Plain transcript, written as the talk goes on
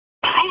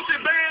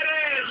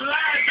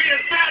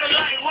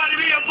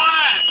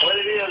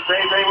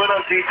Baby, what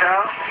up,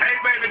 D-Town? Hey,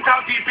 baby,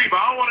 talk to your people.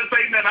 I don't want to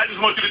say nothing. I just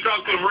want you to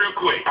talk to them real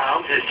quick.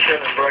 I'm just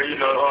chilling, bro. You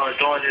know,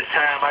 during this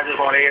time, I just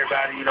want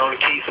everybody, you know, to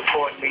keep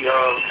supporting me.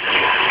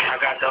 I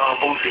got the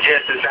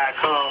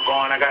BoosieJustice.com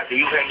going. I got the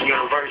UH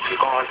University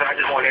going. So I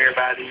just want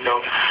everybody, you know.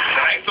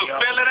 All right, so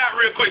spell it out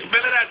real quick.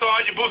 Spell it out so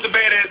all your Boosie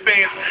Badass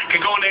fans can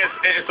go in there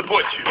and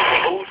support you.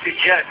 Boosie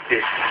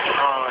Justice,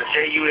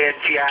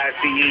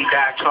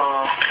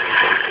 JUSTICE.com.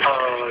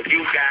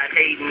 You got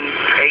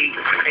HATIN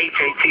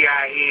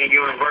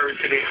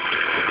University.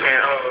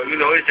 And, you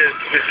know, it's just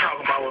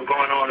talking about what's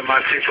going on in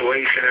my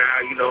situation and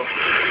how, you know,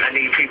 I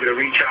need people to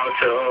reach out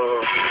to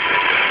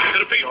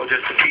the people. You know,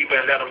 just the people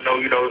and let them know,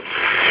 you know,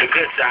 the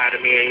good side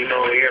of me. And, you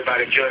know,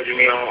 everybody judging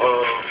me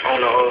on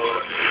the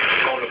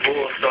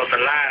bull stuff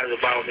and lies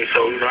about me.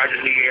 So, you know, I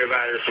just need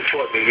everybody to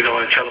support me, you know,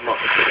 and tell them,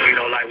 you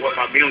know, like what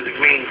my music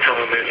means to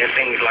them and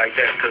things like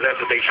that. Because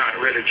that's what they trying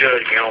to really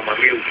judge me on, my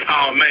music.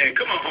 Oh, man,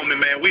 come on, homie,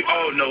 man. We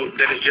all know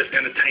that it's just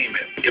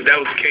entertainment. If that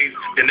was the case,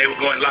 then they were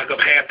going to lock up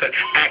half the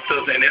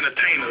actors and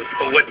entertainers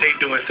for what they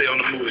do and say on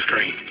the movie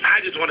screen. I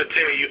just want to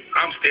tell you,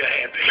 I'm still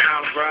happy.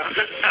 Bro.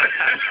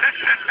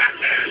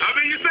 I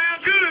mean, you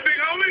sound good, big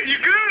homie. You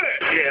good?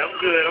 Yeah, I'm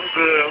good.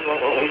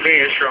 I'm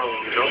being strong,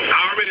 you know.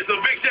 Already, so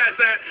big shout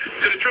out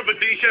to the Triple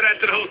D. Shout out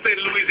to the whole state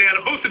of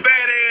Louisiana. Boosie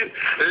Badass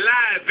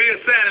live via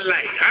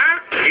satellite,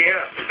 huh?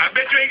 Yeah. I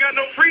bet you ain't got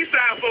no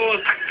freestyle for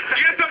us.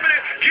 Give some of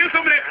that. Give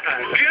some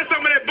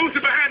of that Boosie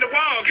behind the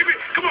wall.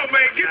 Come on,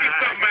 man. Give me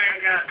something, man.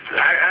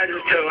 I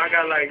just tell them I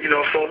got like, you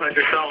know, 400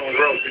 songs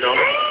wrote, you know. I'm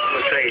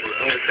gonna say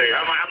it.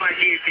 I might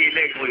give it to you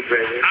next week,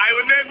 baby. All right,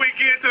 well, next week,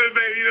 get to it,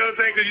 baby. You know what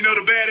I'm saying? Because you know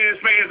the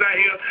badass fans out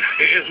here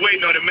is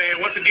waiting on it,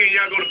 man. Once again,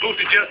 y'all go to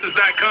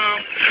BoosieJustice.com.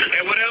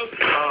 And what else?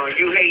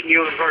 You Hating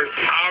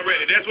University.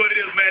 Already. That's what it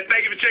is, man.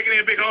 Thank you for checking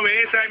in, big homie.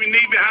 Anytime you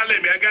need me, holler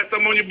at me. I got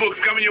something on your books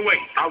coming your way.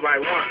 All right,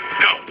 one.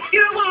 Go.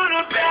 You want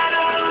a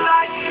better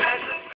life.